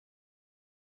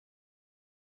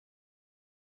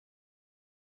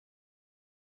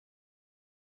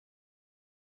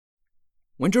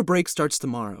Winter break starts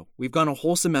tomorrow. We've gone a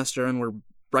whole semester and we're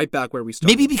right back where we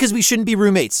started. Maybe because we shouldn't be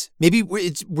roommates. Maybe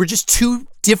we're just too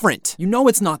different. You know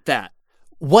it's not that.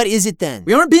 What is it then?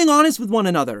 We aren't being honest with one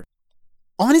another.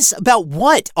 Honest about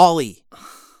what, Ollie?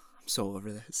 I'm so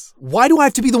over this. Why do I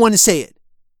have to be the one to say it?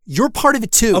 You're part of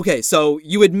it too. Okay, so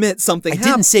you admit something happened.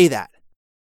 I didn't say that.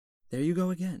 There you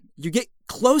go again. You get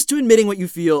close to admitting what you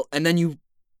feel and then you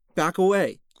back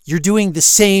away. You're doing the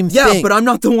same thing. Yeah, but I'm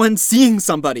not the one seeing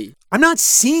somebody. I'm not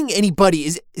seeing anybody.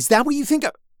 Is that what you think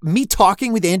me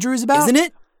talking with Andrew is about? Isn't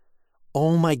it?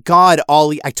 Oh my God,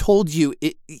 Ollie, I told you,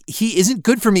 he isn't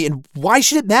good for me, and why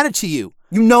should it matter to you?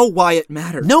 You know why it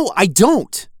matters. No, I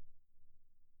don't.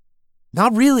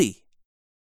 Not really.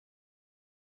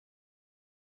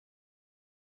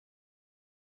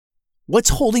 What's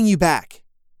holding you back?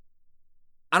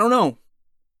 I don't know.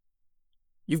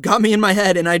 You've got me in my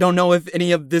head, and I don't know if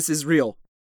any of this is real.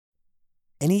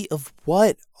 Any of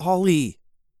what, Ollie?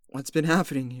 What's been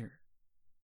happening here?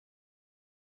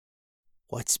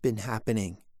 What's been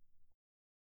happening?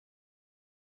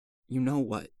 You know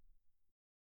what?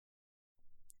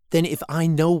 Then if I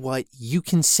know what, you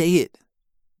can say it.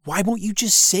 Why won't you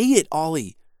just say it,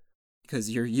 Ollie?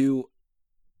 Because you're you.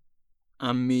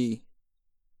 I'm me.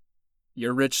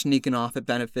 You're rich sneaking off at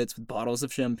benefits with bottles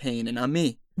of champagne, and I'm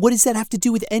me. What does that have to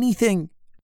do with anything?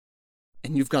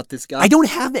 And you've got this guy. I don't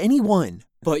have anyone.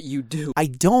 But you do. I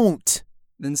don't.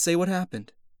 Then say what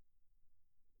happened.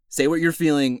 Say what you're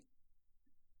feeling,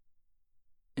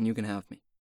 and you can have me.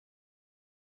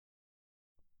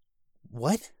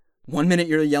 What? 1 minute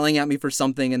you're yelling at me for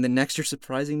something, and the next you're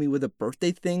surprising me with a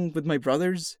birthday thing with my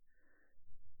brothers.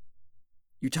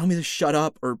 You tell me to shut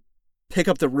up or pick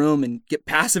up the room and get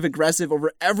passive-aggressive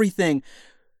over everything.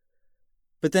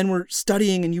 But then we're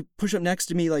studying and you push up next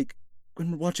to me like when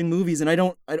we're watching movies, and I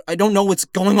don't know what's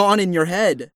going on in your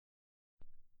head.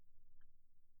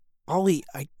 Ollie,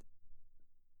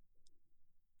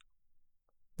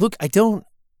 Look, I don't...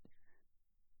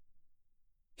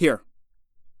 Here.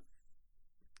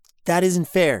 That isn't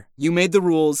fair. You made the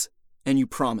rules, and you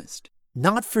promised.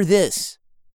 Not for this.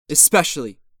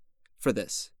 Especially for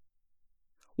this.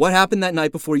 What happened that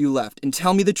night before you left? And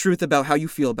tell me the truth about how you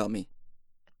feel about me.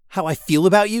 How I feel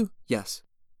about you? Yes.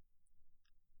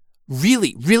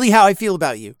 Really, really how I feel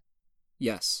about you?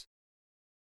 Yes.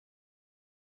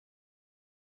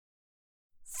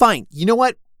 Fine. You know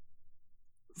what?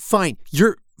 Fine.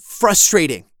 You're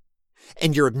frustrating.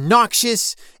 And you're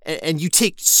obnoxious. And you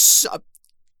take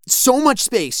so much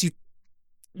space.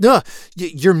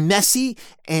 You're messy.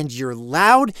 And you're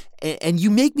loud. And you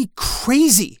make me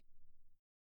crazy.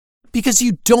 Because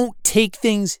you don't take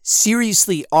things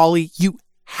seriously, Ollie. You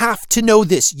have to know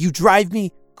this. You drive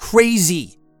me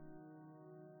crazy.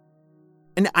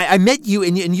 And I met you,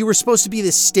 and you were supposed to be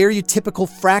this stereotypical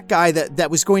frat guy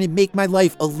that was going to make my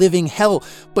life a living hell.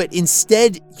 But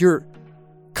instead, you're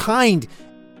kind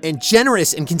and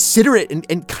generous and considerate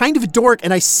and kind of a dork.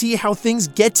 And I see how things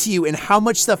get to you and how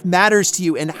much stuff matters to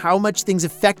you and how much things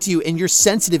affect you. And you're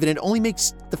sensitive, and it only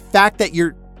makes the fact that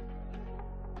you're...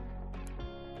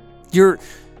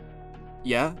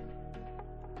 Yeah?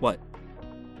 What?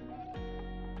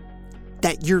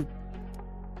 That you're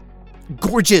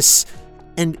gorgeous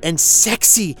and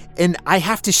sexy, and I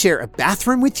have to share a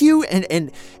bathroom with you,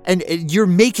 and you're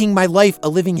making my life a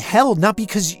living hell, not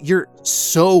because you're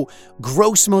so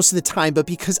gross most of the time, but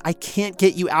because I can't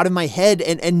get you out of my head,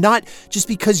 and not just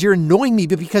because you're annoying me,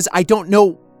 but because I don't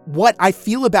know what I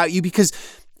feel about you, because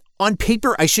on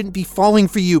paper, I shouldn't be falling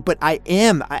for you, but I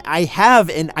am. I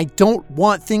have, and I don't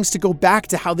want things to go back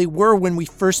to how they were when we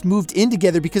first moved in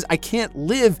together, because I can't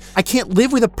live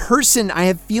with a person I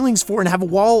have feelings for and have a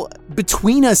wall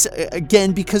between us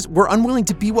again, because we're unwilling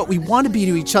to be what we want to be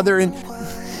to each other. And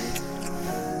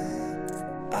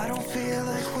I don't feel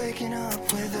like waking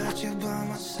up without you by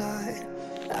my side.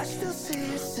 I still see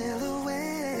your silhouette.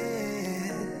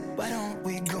 Why don't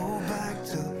we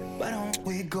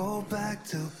go back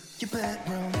to your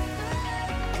bedroom?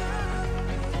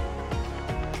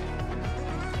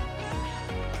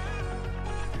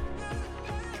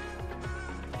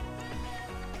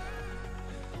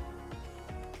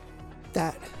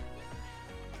 that...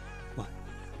 What?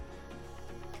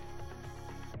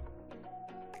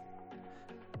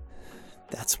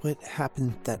 That's what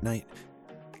happened that night.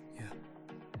 Yeah.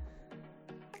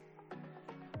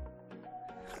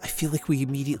 I feel like we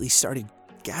immediately started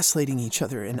gaslighting each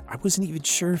other, and I wasn't even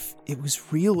sure if it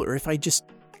was real or if I just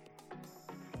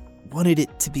wanted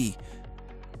it to be.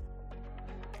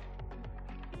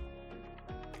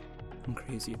 I'm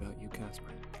crazy about you, Casper.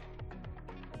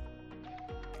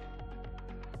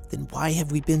 Then why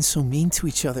have we been so mean to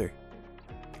each other?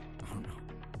 I don't know.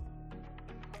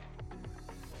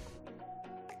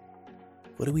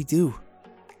 What do we do?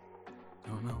 I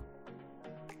don't know.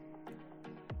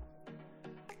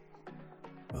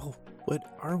 Well,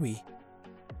 what are we?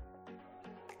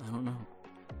 I don't know.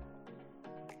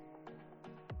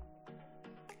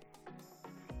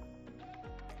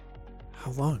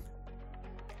 How long?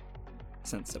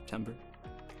 Since September.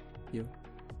 You?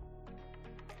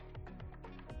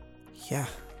 Yeah.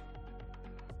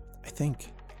 I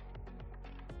think.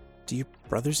 Do your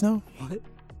brothers know? What?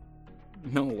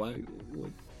 No, what?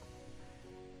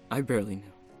 I barely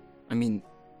knew. I mean,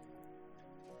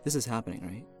 this is happening,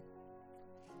 right?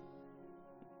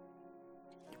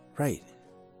 Right.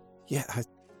 Yeah,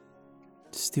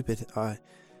 stupid.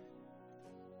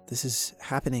 This is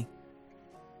happening.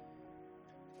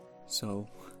 So,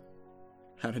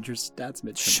 how did your stats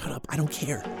midterm? Shut up, I don't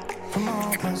care. From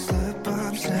all my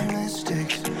slip-ups and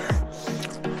mistakes,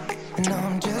 and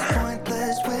I'm just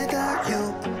pointless without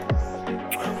you.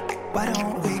 Why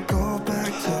don't we go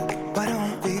back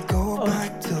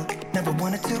to, never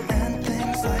wanted to end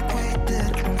things like we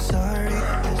did. I'm sorry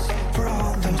for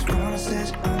all those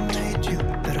promises I made you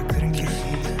that I couldn't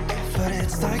keep. But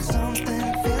it's like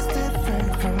something feels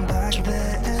different from back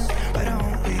then. Why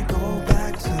don't we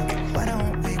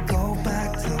go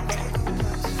back to,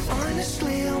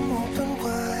 honestly, I'm open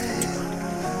wide.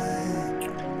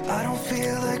 I don't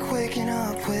feel like waking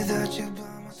up without you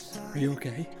by my side. Are you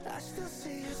okay?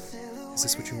 Is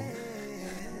this what you want?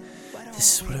 This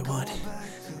is what I want.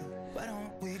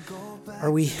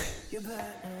 Are we?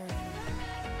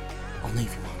 Only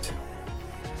if you want to.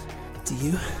 Do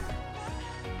you?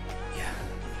 Yeah.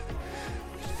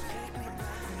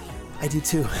 I do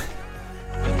too.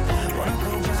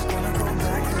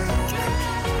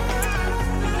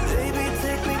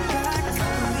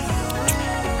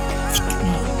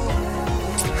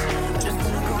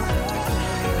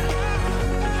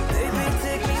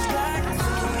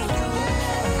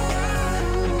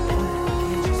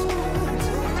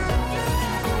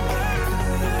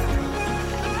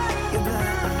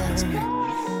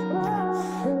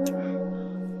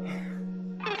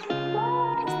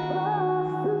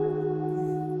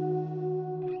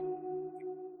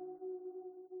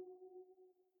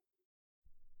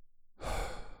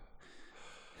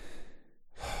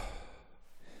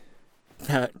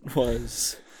 That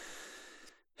was...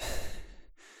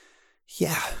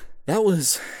 Yeah. That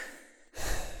was...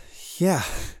 Yeah.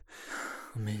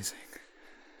 amazing.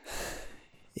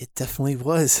 It definitely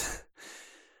was.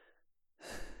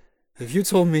 If you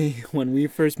told me when we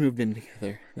first moved in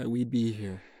together that we'd be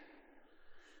here...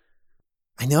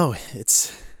 I know,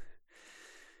 it's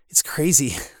crazy.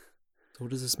 So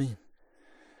what does this mean?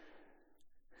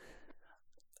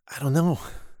 I don't know.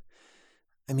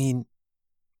 I mean,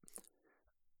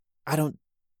 I don't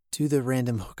do the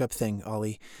random hookup thing,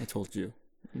 Ollie. I told you.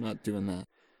 I'm not doing that.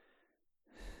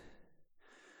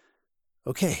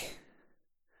 Okay.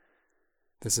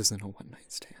 This isn't a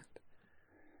one-night stand.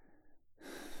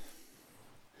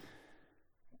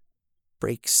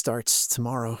 Break starts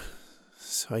tomorrow,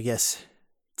 so I guess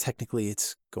technically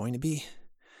it's going to be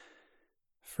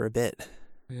for a bit.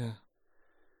 Yeah.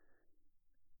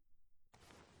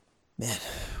 Man,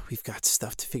 we've got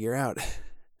stuff to figure out.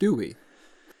 Do we?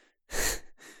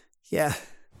 Yeah.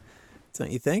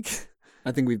 Don't you think?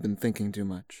 I think we've been thinking too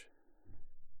much.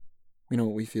 We know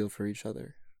what we feel for each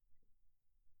other.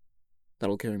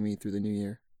 That'll carry me through the new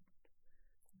year.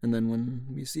 And then when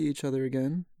we see each other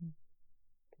again,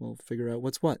 we'll figure out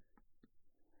what's what.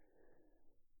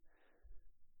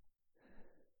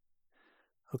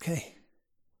 Okay.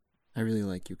 I really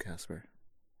like you, Casper.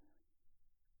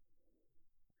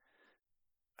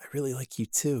 I really like you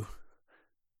too.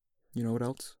 You know what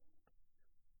else?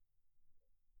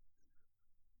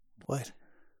 What?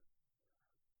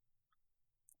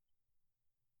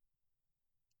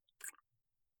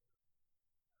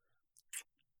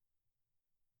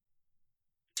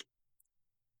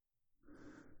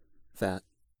 Fat.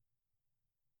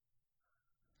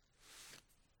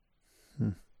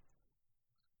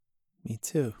 Me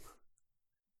too.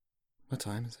 What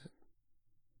time is it?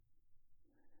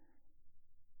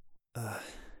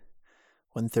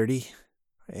 1:30.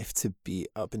 I have to be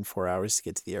up in 4 hours to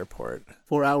get to the airport.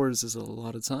 4 hours is a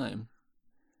lot of time.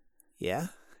 Yeah?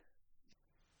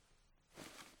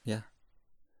 Yeah.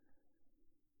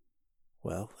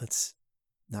 Well, let's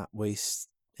not waste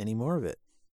any more of it.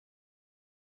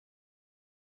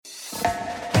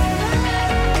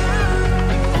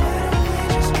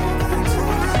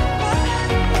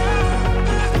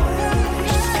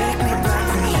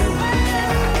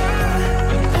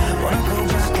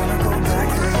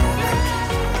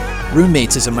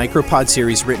 Roommates is a micropod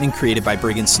series written and created by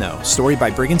Briggan Snow. Story by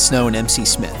Briggan Snow and MC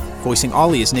Smith. Voicing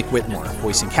Ollie is Nick Whitmore.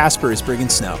 Voicing Casper is Briggan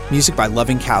Snow. Music by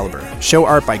Loving Caliber. Show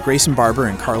art by Grayson Barber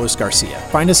and Carlos Garcia.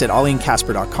 Find us at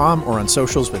ollieandcasper.com or on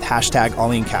socials with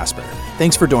 #OllieandCasper.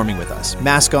 Thanks for dorming with us.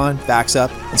 Mask on, vax up,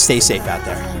 and stay safe out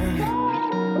there.